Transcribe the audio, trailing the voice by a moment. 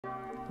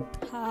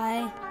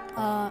Hi,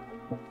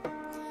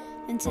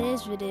 in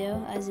today's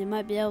video, as you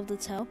might be able to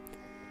tell,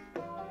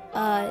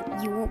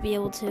 you won't be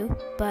able to,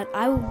 but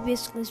I will be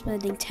basically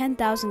spending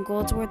 10,000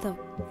 golds worth of,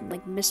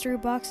 mystery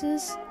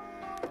boxes.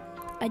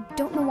 I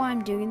don't know why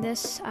I'm doing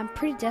this. I'm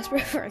pretty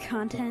desperate for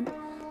content,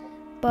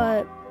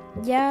 but,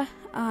 yeah,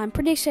 I'm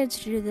pretty excited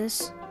to do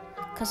this,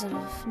 because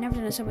I've never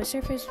done a Subway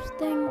Surface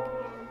thing.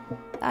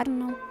 I don't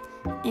know,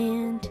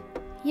 and,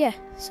 yeah,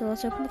 so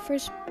let's open the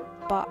first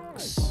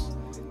box.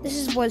 This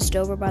is voiced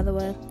over, by the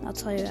way. I'll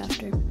tell you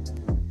after.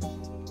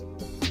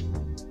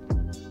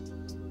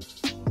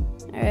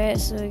 Alright,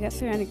 so we got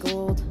 300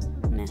 gold.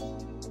 Nah.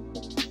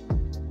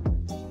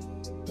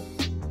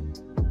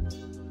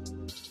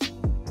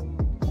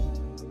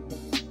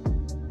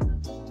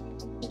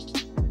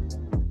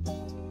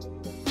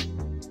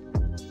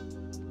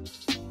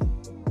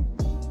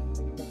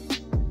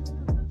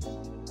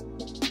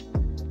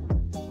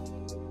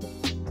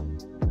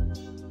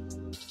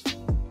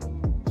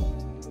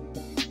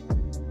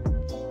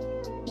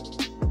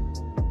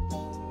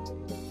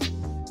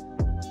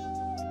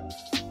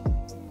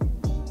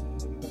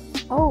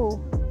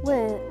 Oh,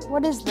 wait,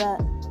 what is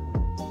that?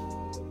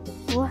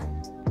 What?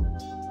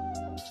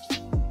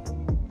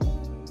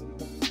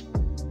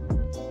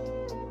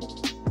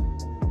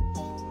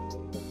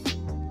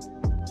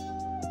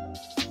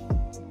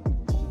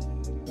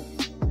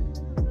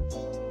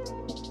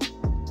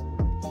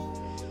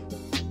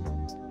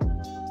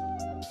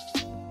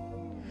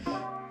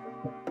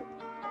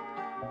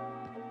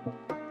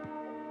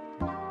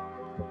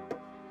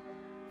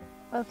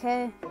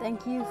 Okay,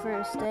 thank you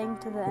for staying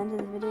to the end of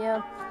the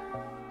video.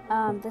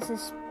 This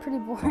is a pretty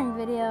boring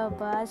video,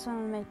 but I just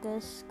wanted to make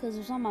this because it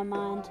was on my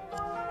mind.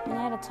 And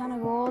I had a ton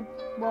of gold.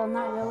 Well,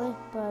 not really,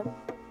 but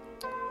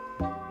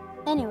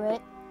anyway,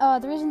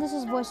 the reason this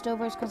is voiced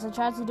over is because I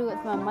tried to do it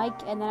with my mic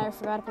and then I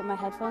forgot to put my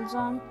headphones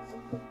on.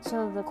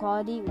 So the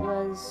quality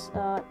was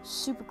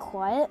super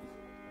quiet.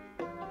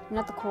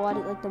 Not the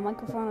quality, the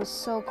microphone was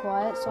so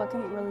quiet, so I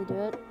couldn't really do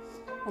it.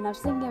 And I was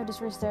thinking of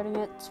just restarting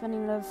it,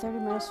 spending another 30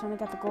 minutes trying to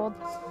get the gold.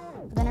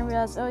 But then I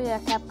realized, oh yeah,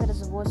 CapCut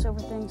is a voiceover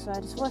thing, so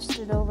I just voiced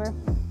it over.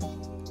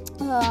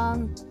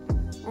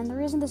 And the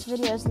reason this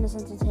video isn't as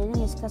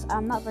entertaining is because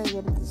I'm not very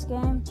good at this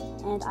game,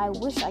 and I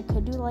wish I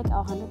could do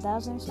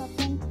 100,000 or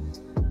something,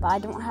 but I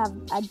don't have.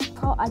 I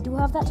do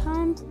have that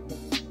time,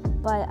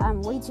 but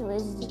I'm way too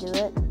lazy to do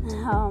it.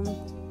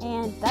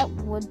 And that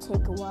would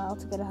take a while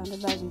to get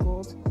 100,000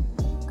 gold,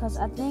 because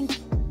I think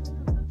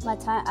my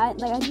time.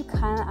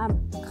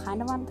 I'm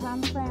kind of on a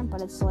time frame,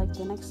 but it's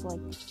the next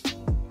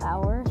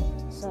hour.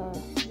 So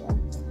yeah.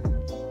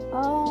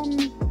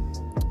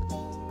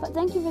 But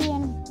thank you for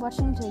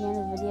watching to the end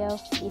of the video,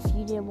 if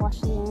you did watch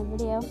to the end of the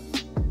video.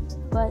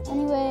 But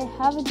anyway,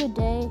 have a good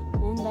day,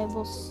 and I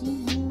will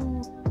see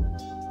you,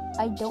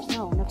 I don't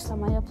know, next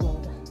time I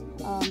upload.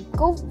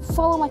 Go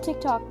follow my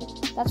TikTok.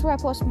 That's where I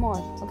post more.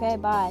 Okay,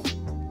 bye.